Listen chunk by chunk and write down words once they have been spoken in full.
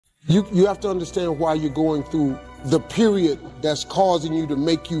You have to understand why you're going through the period that's causing you to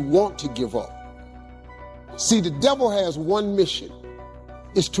make you want to give up. See, the devil has one mission.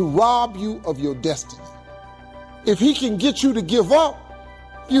 It's to rob you of your destiny. If he can get you to give up,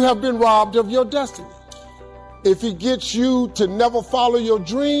 you have been robbed of your destiny. If he gets you to never follow your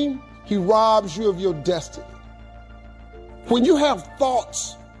dream, he robs you of your destiny. When you have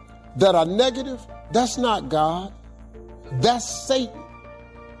thoughts that are negative, that's not God. That's Satan.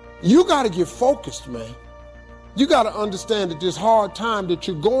 You got to get focused, man. You got to understand that this hard time that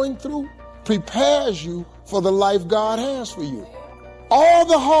you're going through prepares you for the life God has for you. All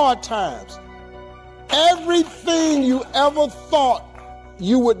the hard times, everything you ever thought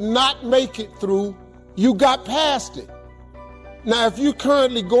you would not make it through, you got past it. Now, if you're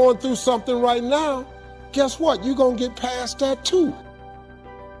currently going through something right now, guess what? You're going to get past that too.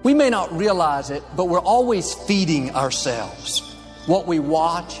 We may not realize it, but we're always feeding ourselves. What we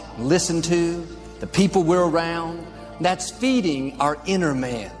watch, listen to, the people we're around, that's feeding our inner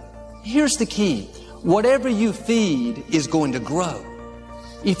man. Here's the key. Whatever you feed is going to grow.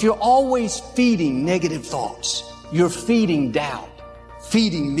 If you're always feeding negative thoughts, you're feeding doubt,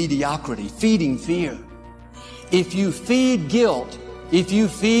 feeding mediocrity, feeding fear. If you feed guilt, if you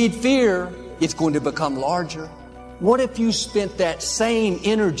feed fear, it's going to become larger. What if you spent that same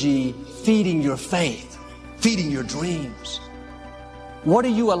energy feeding your faith, feeding your dreams? What are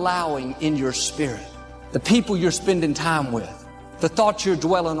you allowing in your spirit? The people you're spending time with, the thoughts you're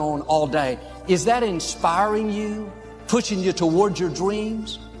dwelling on all day, is that inspiring you, pushing you towards your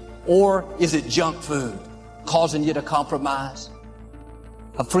dreams? Or is it junk food, causing you to compromise?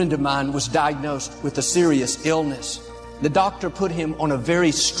 A friend of mine was diagnosed with a serious illness. The doctor put him on a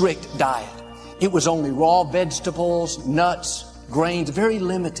very strict diet. It was only raw vegetables, nuts, grains, very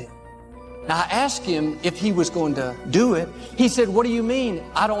limited. Now, I asked him if he was going to do it. He said, "What do you mean?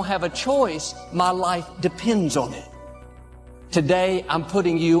 I don't have a choice. My life depends on it." Today, I'm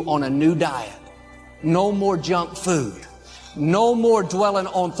putting you on a new diet. No more junk food. No more dwelling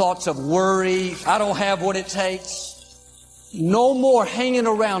on thoughts of worry. I don't have what it takes. No more hanging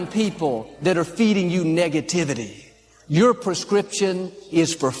around people that are feeding you negativity. Your prescription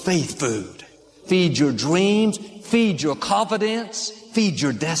is for faith food. Feed your dreams, feed your confidence, feed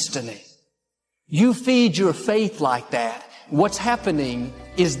your destiny. You feed your faith like that, what's happening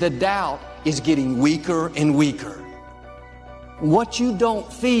is the doubt is getting weaker and weaker. What you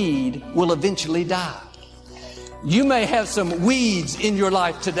don't feed will eventually die. You may have some weeds in your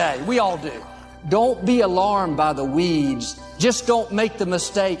life today. We all do. Don't be alarmed by the weeds. Just don't make the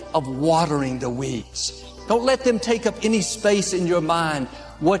mistake of watering the weeds. Don't let them take up any space in your mind.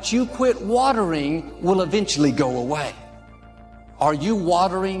 What you quit watering will eventually go away. Are you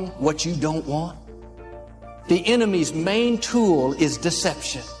watering what you don't want? The enemy's main tool is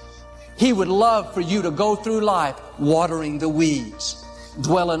deception. He would love for you to go through life watering the weeds,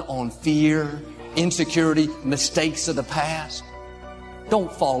 dwelling on fear, insecurity, mistakes of the past.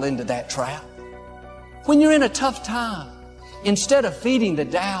 Don't fall into that trap. When you're in a tough time, instead of feeding the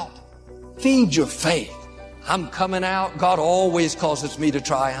doubt, feed your faith. I'm coming out. God always causes me to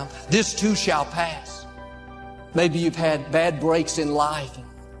triumph. This too shall pass. Maybe you've had bad breaks in life.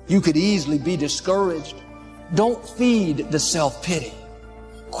 You could easily be discouraged. Don't feed the self-pity.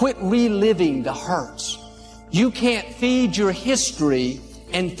 Quit reliving the hurts. You can't feed your history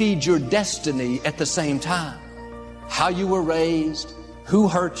and feed your destiny at the same time. How you were raised, who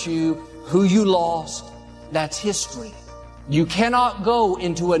hurt you, who you lost, that's history. You cannot go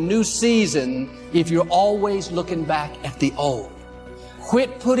into a new season if you're always looking back at the old.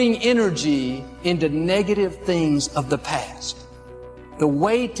 Quit putting energy into negative things of the past. The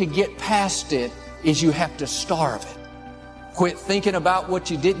way to get past it is you have to starve it. Quit thinking about what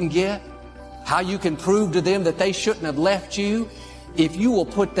you didn't get, how you can prove to them that they shouldn't have left you. If you will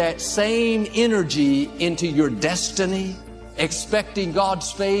put that same energy into your destiny, expecting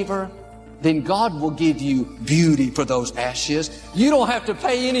God's favor, then God will give you beauty for those ashes. You don't have to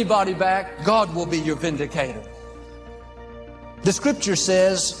pay anybody back. God will be your vindicator. The scripture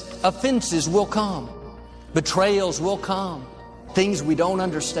says offenses will come. Betrayals will come. Things we don't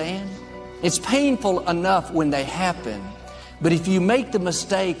understand. It's painful enough when they happen, but if you make the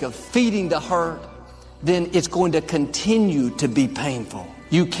mistake of feeding the hurt, then it's going to continue to be painful.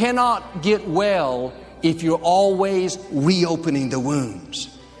 You cannot get well if you're always reopening the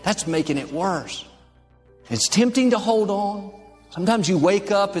wounds. That's making it worse. It's tempting to hold on. Sometimes you wake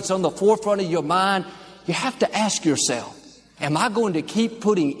up, it's on the forefront of your mind. You have to ask yourself, am I going to keep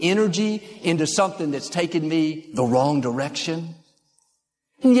putting energy into something that's taking me the wrong direction?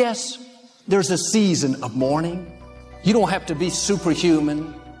 And yes, there's a season of mourning. You don't have to be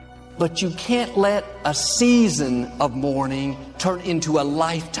superhuman. but you can't let a season of mourning turn into a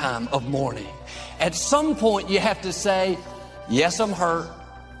lifetime of mourning. At some point you have to say, yes, I'm hurt,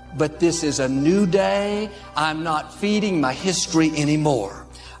 but this is a new day. I'm not feeding my history anymore.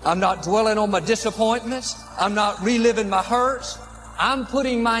 I'm not dwelling on my disappointments. I'm not reliving my hurts. I'm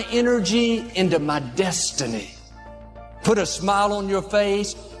putting my energy into my destiny. Put a smile on your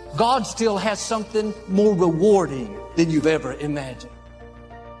face. God still has something more rewarding than you've ever imagined.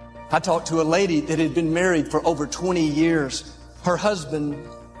 I talked to a lady that had been married for over 20 years. Her husband,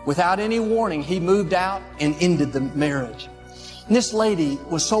 without any warning, he moved out and ended the marriage. And this lady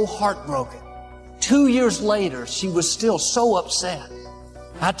was so heartbroken. 2 years later, she was still so upset.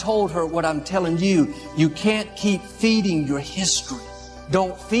 I told her what I'm telling you. You can't keep feeding your history.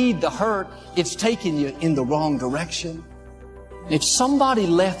 Don't feed the hurt. It's taking you in the wrong direction. If somebody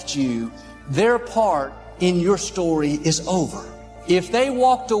left you, their part in your story is over. If they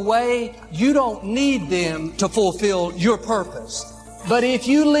walked away, you don't need them to fulfill your purpose. But if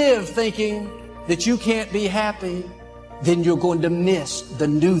you live thinking that you can't be happy, then you're going to miss the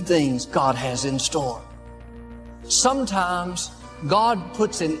new things God has in store. Sometimes God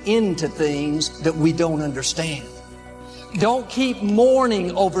puts an end to things that we don't understand. Don't keep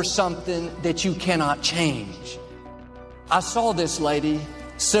mourning over something that you cannot change. I saw this lady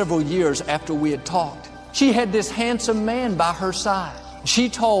several years after we had talked. She had this handsome man by her side. She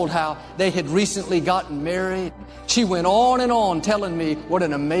told how they had recently gotten married. She went on and on telling me what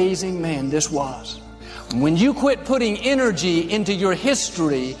an amazing man this was. When you quit putting energy into your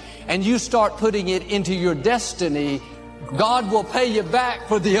history and you start putting it into your destiny, God will pay you back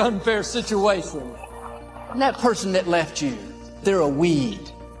for the unfair situation. And that person that left you, they're a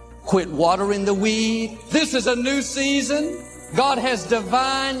weed. Quit watering the weed. This is a new season. God has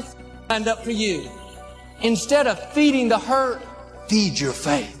divine lined up for you. Instead of feeding the hurt, feed your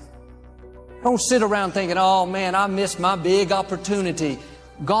faith. Don't sit around thinking, oh man, I missed my big opportunity.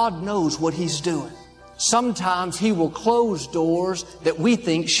 God knows what He's doing. Sometimes He will close doors that we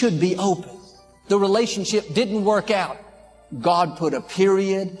think should be open. The relationship didn't work out. God put a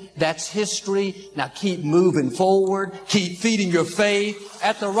period. That's history. Now keep moving forward. Keep feeding your faith.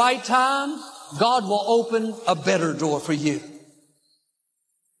 At the right time, God will open a better door for you.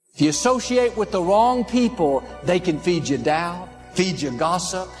 If you associate with the wrong people, they can feed you doubt, feed you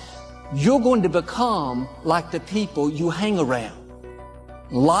gossip. You're going to become like the people you hang around.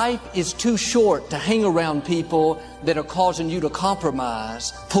 Life is too short to hang around people that are causing you to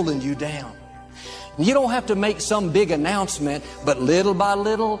compromise, pulling you down. You don't have to make some big announcement, but little by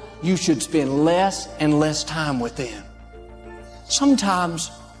little, you should spend less and less time with them.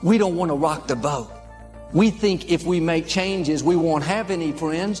 Sometimes we don't want to rock the boat. We think if we make changes, we won't have any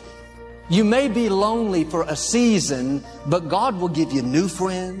friends. You may be lonely for a season, but God will give you new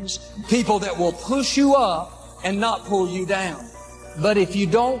friends, people that will push you up and not pull you down. But if you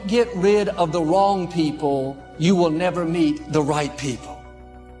don't get rid of the wrong people, you will never meet the right people.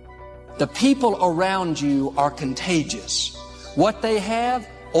 The people around you are contagious. What they have,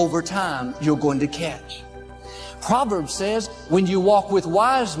 over time, you're going to catch. Proverbs says, when you walk with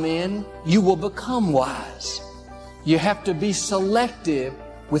wise men, you will become wise. You have to be selective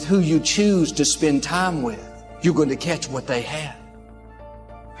with who you choose to spend time with. You're going to catch what they have.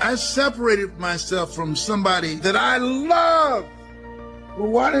 I separated myself from somebody that I loved.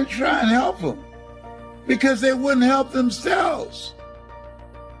 Well, why didn't I try and help them? Because they wouldn't help themselves.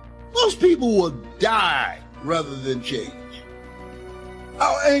 Most people will die rather than change.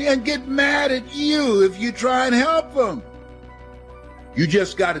 Oh, and get mad at you if you try and help them. You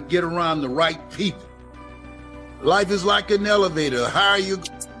just got to get around the right people. Life is like an elevator. The higher you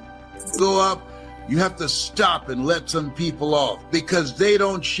go up, you have to stop and let some people off because they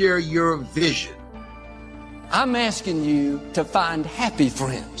don't share your vision. I'm asking you to find happy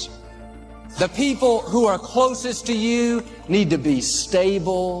friends. The people who are closest to you need to be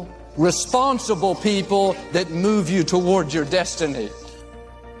stable, responsible people that move you toward your destiny.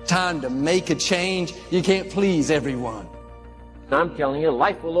 Time to make a change. You can't please everyone. I'm telling you,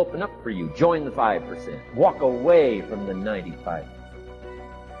 life will open up for you. Join the 5%. Walk away from the 95%.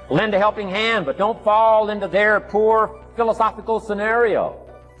 Lend a helping hand, but don't fall into their poor philosophical scenario.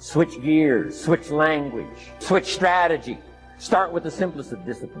 Switch gears, switch language, switch strategy. Start with the simplest of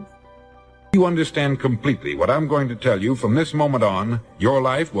disciplines. You understand completely what I'm going to tell you. From this moment on, your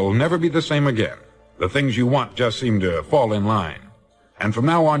life will never be the same again. The things you want just seem to fall in line. And from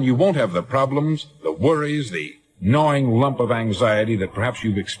now on, you won't have the problems, the worries, the gnawing lump of anxiety that perhaps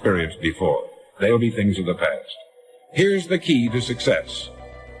you've experienced before. They'll be things of the past. Here's the key to success.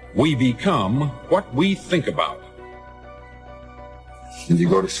 We become what we think about. When you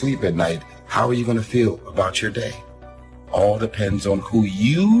go to sleep at night, how are you going to feel about your day? All depends on who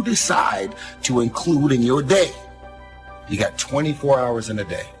you decide to include in your day. You got 24 hours in a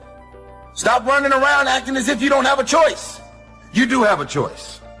day. Stop running around acting as if you don't have a choice. You do have a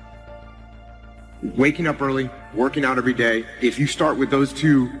choice. Waking up early, working out every day, if you start with those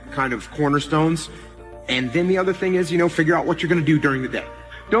two kind of cornerstones, and then the other thing is, figure out what you're going to do during the day.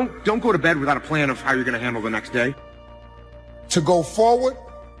 Don't go to bed without a plan of how you're going to handle the next day. To go forward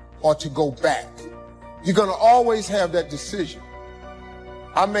or to go back. You're going to always have that decision.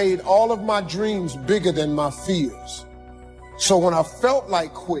 I made all of my dreams bigger than my fears. So when I felt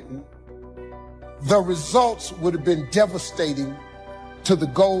like quitting, the results would have been devastating to the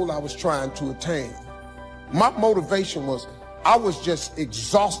goal I was trying to attain. My motivation was I was just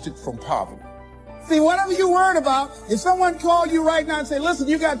exhausted from poverty. See, whatever you're worried about, if someone called you right now and say, listen,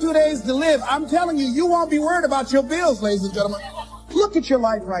 you got 2 days to live, I'm telling you, you won't be worried about your bills, ladies and gentlemen. Look at your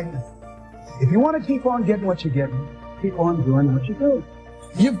life right now. If you want to keep on getting what you're getting, keep on doing what you do.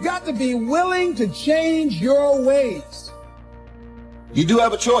 You've got to be willing to change your ways. You do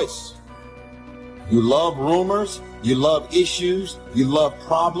have a choice. You love rumors, you love issues, you love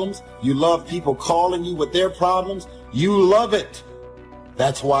problems, you love people calling you with their problems. You love it.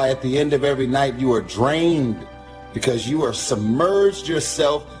 That's why at the end of every night you are drained, because you are submerged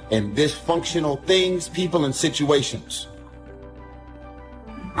yourself in dysfunctional things, people, and situations.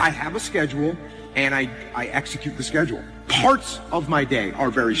 I have a schedule, and I execute the schedule. Parts of my day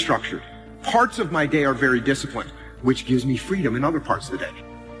are very structured. Parts of my day are very disciplined, which gives me freedom in other parts of the day.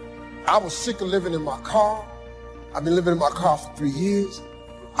 I was sick of living in my car. I've been living in my car for 3 years.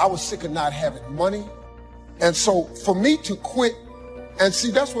 I was sick of not having money. And so for me to quit, and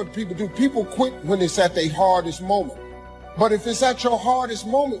see, that's what people do. People quit when it's at their hardest moment. But if it's at your hardest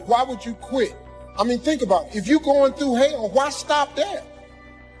moment, why would you quit? I mean, think about it. If you're going through hell, why stop there?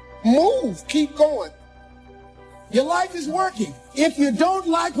 Move, keep going. Your life is working. If you don't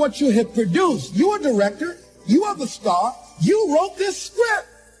like what you have produced, you're a director, you are the star, you wrote this script.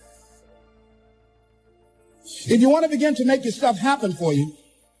 If you want to begin to make your stuff happen for you,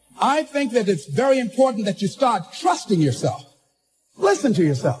 I think that it's very important that you start trusting yourself. Listen to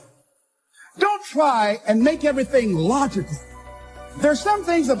yourself. Don't try and make everything logical. There are some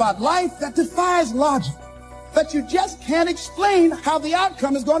things about life that defies logic, that you just can't explain how the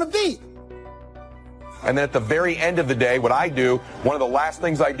outcome is going to be. And then at the very end of the day, what I do, one of the last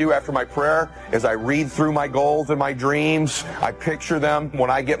things I do after my prayer is I read through my goals and my dreams. I picture them. When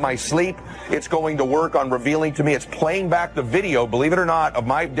I get my sleep, it's going to work on revealing to me. It's playing back the video, believe it or not, of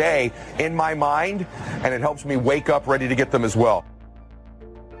my day in my mind, and it helps me wake up ready to get them as well.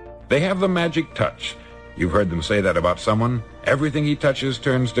 They have the magic touch. You've heard them say that about someone. Everything he touches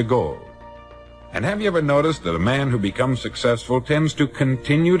turns to gold. And have you ever noticed that a man who becomes successful tends to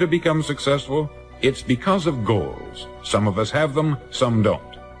continue to become successful? It's because of goals. Some of us have them, some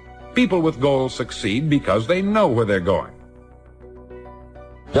don't. People with goals succeed because they know where they're going.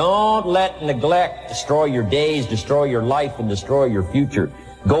 Don't let neglect destroy your days, destroy your life, and destroy your future.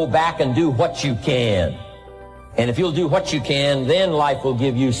 Go back and do what you can. And if you'll do what you can, then life will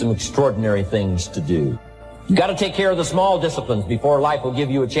give you some extraordinary things to do. You've got to take care of the small disciplines before life will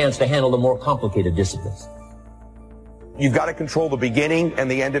give you a chance to handle the more complicated disciplines. You've got to control the beginning and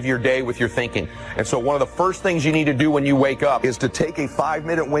the end of your day with your thinking. And so one of the first things you need to do when you wake up is to take a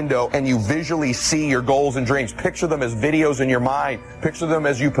 5-minute window and you visually see your goals and dreams. Picture them as videos in your mind. Picture them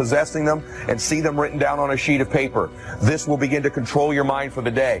as you possessing them and see them written down on a sheet of paper. This will begin to control your mind for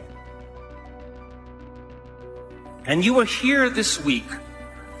the day. And you are here this week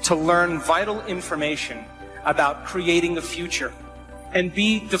to learn vital information about creating the future and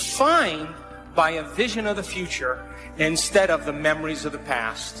be defined by a vision of the future instead of the memories of the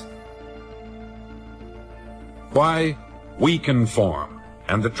past. Why? We conform.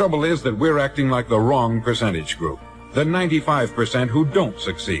 And the trouble is that we're acting like the wrong percentage group, the 95% who don't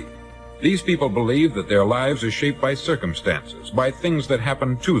succeed. These people believe that their lives are shaped by circumstances, by things that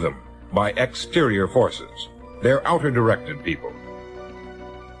happen to them, by exterior forces. They're outer-directed people.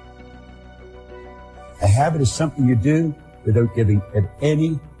 A habit is something you do without giving it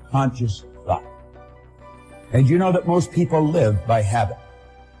any conscious thought. And you know that most people live by habit.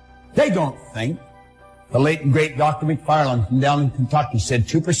 They don't think. The late and great Dr. McFarland from down in Kentucky said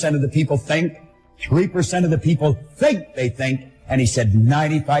 2% of the people think, 3% of the people think they think, and he said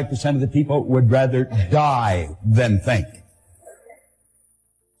 95% of the people would rather die than think.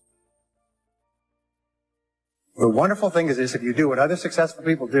 The wonderful thing is this: if you do what other successful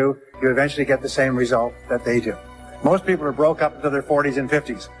people do, you eventually get the same result that they do. Most people are broke up until their 40s and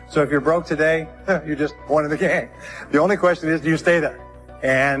 50s. So if you're broke today, you're just one of the gang. The only question is, do you stay there?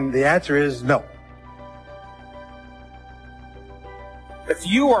 And the answer is no. If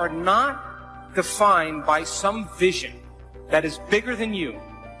you are not defined by some vision that is bigger than you,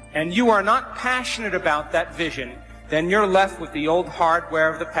 and you are not passionate about that vision, then you're left with the old hardware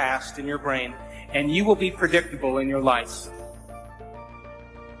of the past in your brain, and you will be predictable in your life.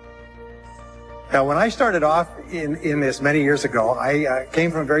 Now, when I started off in this many years ago, I came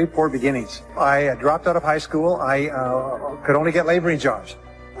from very poor beginnings. I dropped out of high school. I could only get laboring jobs.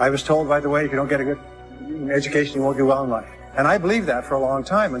 I was told, by the way, if you don't get a good education, you won't do well in life. And I believed that for a long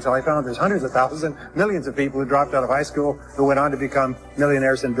time until I found there's hundreds of thousands, millions of people who dropped out of high school who went on to become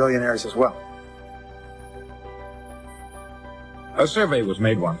millionaires and billionaires as well. A survey was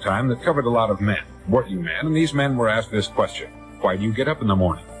made one time that covered a lot of men, working men, and these men were asked this question: why do you get up in the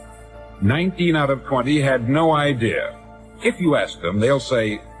morning? 19 out of 20 had no idea. If you ask them, they'll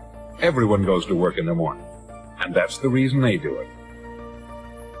say, everyone goes to work in the morning. And that's the reason they do it.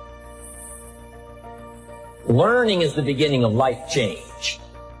 Learning is the beginning of life change.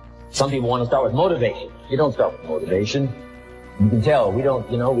 Some people want to start with motivation. You don't start with motivation. You can tell we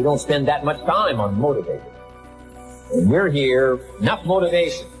don't spend that much time on motivation. And we're here, enough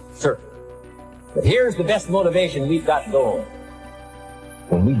motivation, certainly. But here's the best motivation we've got going.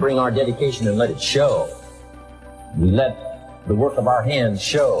 When we bring our dedication and let it show, we let the work of our hands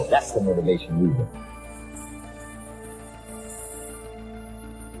show. That's the motivation we want.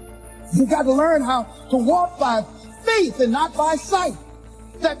 You got to learn how to walk by faith and not by sight.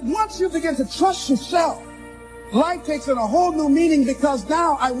 That once you begin to trust yourself, life takes on a whole new meaning, because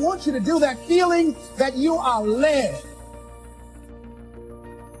now I want you to do that feeling that you are led.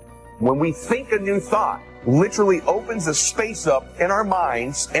 When we think a new thought, literally opens a space up in our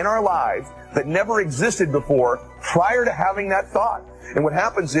minds, in our lives, that never existed before prior to having that thought. And what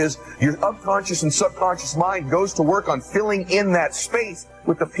happens is your unconscious and subconscious mind goes to work on filling in that space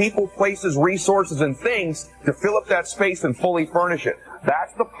with the people, places, resources, and things to fill up that space and fully furnish it.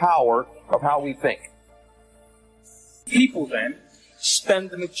 That's the power of how we think. People then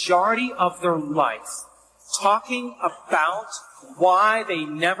spend the majority of their life talking about why they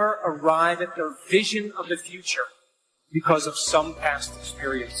never arrive at their vision of the future because of some past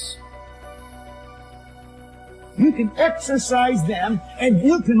experience. You can exercise them, and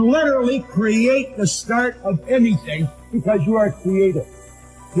you can literally create the start of anything because you are creative.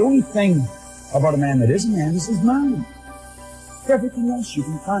 The only thing about a man that is a man is his mind. Everything else you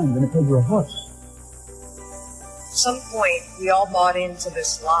can find in a pig or a horse. At some point, we all bought into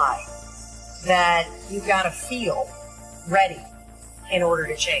this lie that you've got to feel ready in order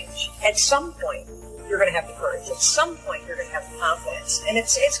to change. At some point, you're going to have the courage. At some point, you're going to have the confidence. And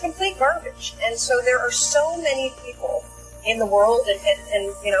it's complete garbage. And so there are so many people in the world,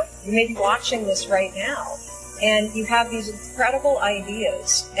 and you know, you may be watching this right now, and you have these incredible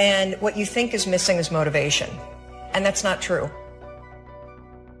ideas, and what you think is missing is motivation. And that's not true.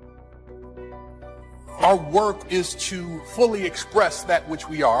 Our work is to fully express that which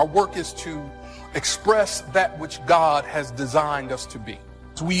we are. Our work is to express that which God has designed us to be.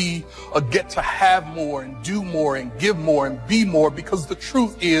 We get to have more and do more and give more and be more, because the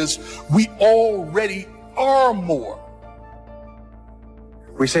truth is we already are more.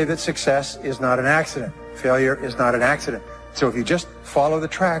 We say that success is not an accident. Failure is not an accident. So if you just follow the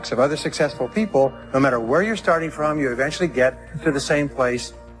tracks of other successful people, no matter where you're starting from, you eventually get to the same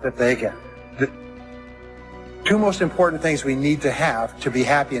place that they get. The two most important things we need to have to be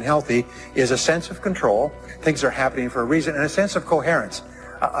happy and healthy is a sense of control, things are happening for a reason, and a sense of coherence,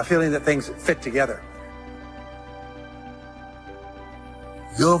 a feeling that things fit together.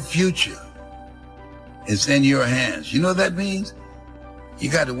 Your future is in your hands. You know what that means? You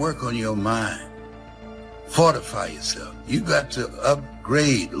got to work on your mind. Fortify yourself. You got to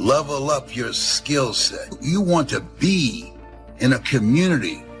upgrade, level up your skill set. You want to be in a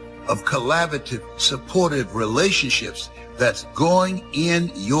community of collaborative, supportive relationships that's going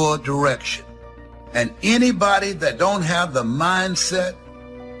in your direction. And anybody that don't have the mindset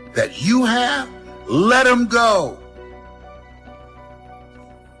that you have, let them go.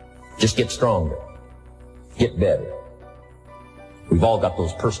 Just get stronger. Get better. We've all got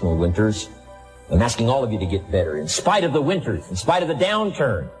those personal winters. I'm asking all of you to get better in spite of the winters, in spite of the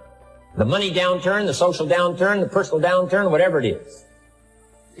downturn, the money downturn, the social downturn, the personal downturn, whatever it is.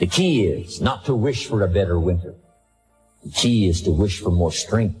 The key is not to wish for a better winter. The key is to wish for more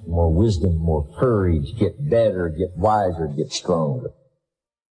strength, more wisdom, more courage, get better, get wiser, get stronger.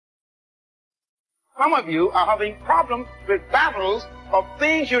 Some of you are having problems with battles of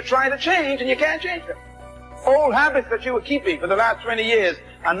things you're trying to change and you can't change them. Old habits that you were keeping for the last 20 years,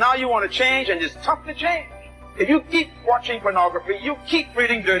 and now you want to change and it's tough to change. If you keep watching pornography, you keep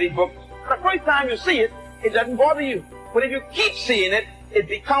reading dirty books, the first time you see it, it doesn't bother you. But if you keep seeing it, it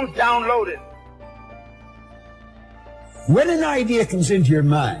becomes downloaded. When an idea comes into your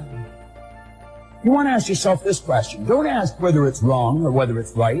mind, you want to ask yourself this question. Don't ask whether it's wrong or whether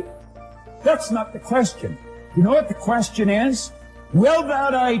it's right. That's not the question. You know what the question is? Will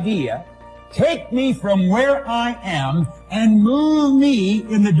that idea take me from where I am and move me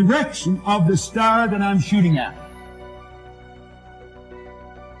in the direction of the star that I'm shooting at?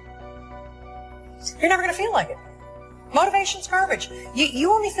 You're never going to feel like it. Motivation's garbage.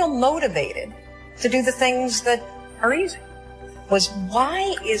 You only feel motivated to do the things that are easy.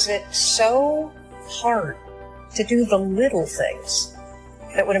 Why is it so hard to do the little things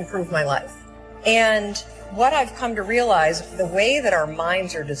that would improve my life? And what I've come to realize, the way that our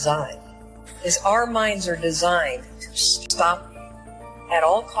minds are designed, is our minds are designed to stop at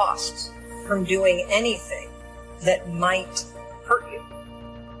all costs from doing anything that might hurt you.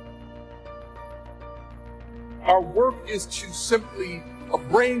 Our work is to simply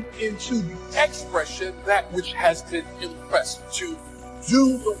bring into the expression that which has been impressed, to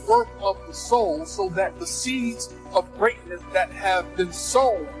do the work of the soul so that the seeds of greatness that have been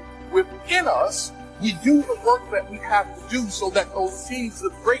sown within us, we do the work that we have to do so that those seeds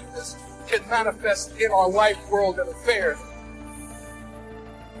of greatness can manifest in our life, world, and affairs.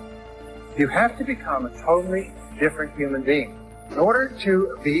 You have to become a totally different human being. In order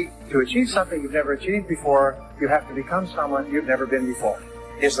to achieve something you've never achieved before, you have to become someone you've never been before.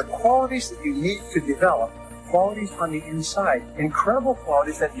 It's the qualities that you need to develop, qualities on the inside, incredible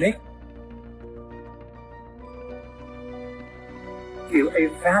qualities that make you a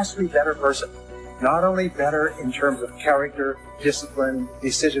vastly better person. Not only better in terms of character, discipline,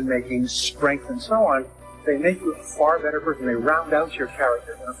 decision-making, strength, and so on, they make you a far better person. They round out your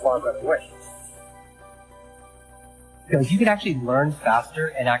character in a far better way. Because you can actually learn faster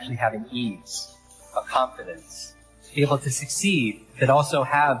and actually have an ease, a confidence, to be able to succeed, but also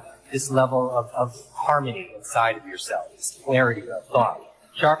have this level of harmony inside of yourself, this clarity of thought.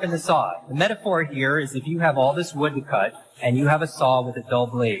 Sharpen the saw. The metaphor here is if you have all this wood to cut and you have a saw with a dull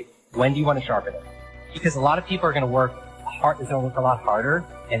blade, when do you want to sharpen it? Because a lot of people are going to work hard, it's going to work a lot harder,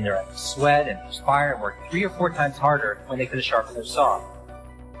 and they're at sweat and perspire and work 3 or 4 times harder when they could have sharpened their saw.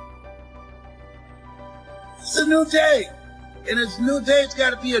 It's a new day. And it's a new day, it's got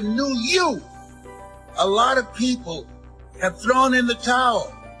to be a new you. A lot of people have thrown in the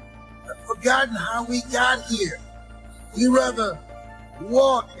towel, have forgotten how we got here. We rather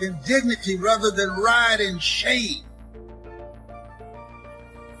walk in dignity rather than ride in shame.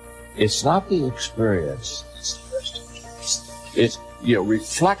 It's not the experience, it's the rest of it. It's,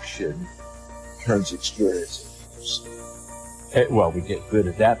 reflection turns experience into. Well, we get good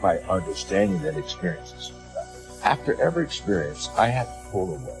at that by understanding that experiences. After every experience, I have to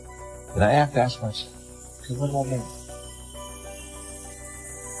pull away. And I have to ask myself, what do I mean?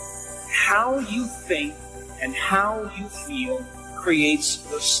 How you think and how you feel creates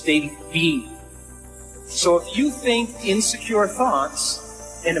the state of being. So if you think insecure thoughts,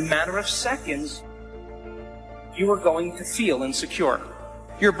 in a matter of seconds, you are going to feel insecure.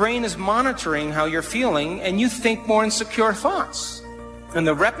 Your brain is monitoring how you're feeling, and you think more insecure thoughts. And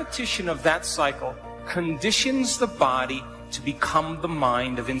the repetition of that cycle conditions the body to become the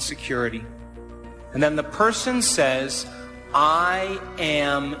mind of insecurity. And then the person says, I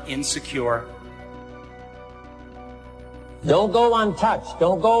am insecure. Don't go untouched.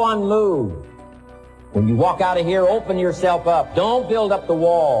 Don't go unmoved. When you walk out of here, open yourself up. Don't build up the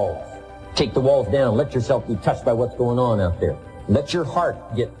walls. Take the walls down. Let yourself be touched by what's going on out there. Let your heart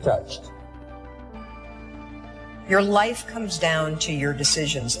get touched. Your life comes down to your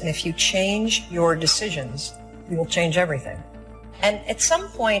decisions, and if you change your decisions, you will change everything. And at some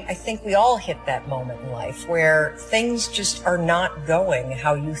point, I think we all hit that moment in life where things just are not going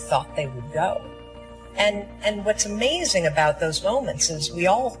how you thought they would go. And what's amazing about those moments is we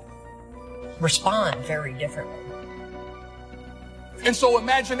all respond very differently. And so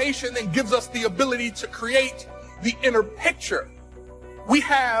imagination then gives us the ability to create the inner picture. We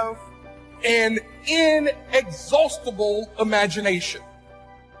have an inexhaustible imagination.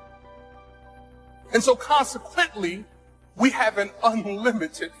 And so consequently, we have an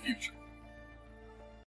unlimited future.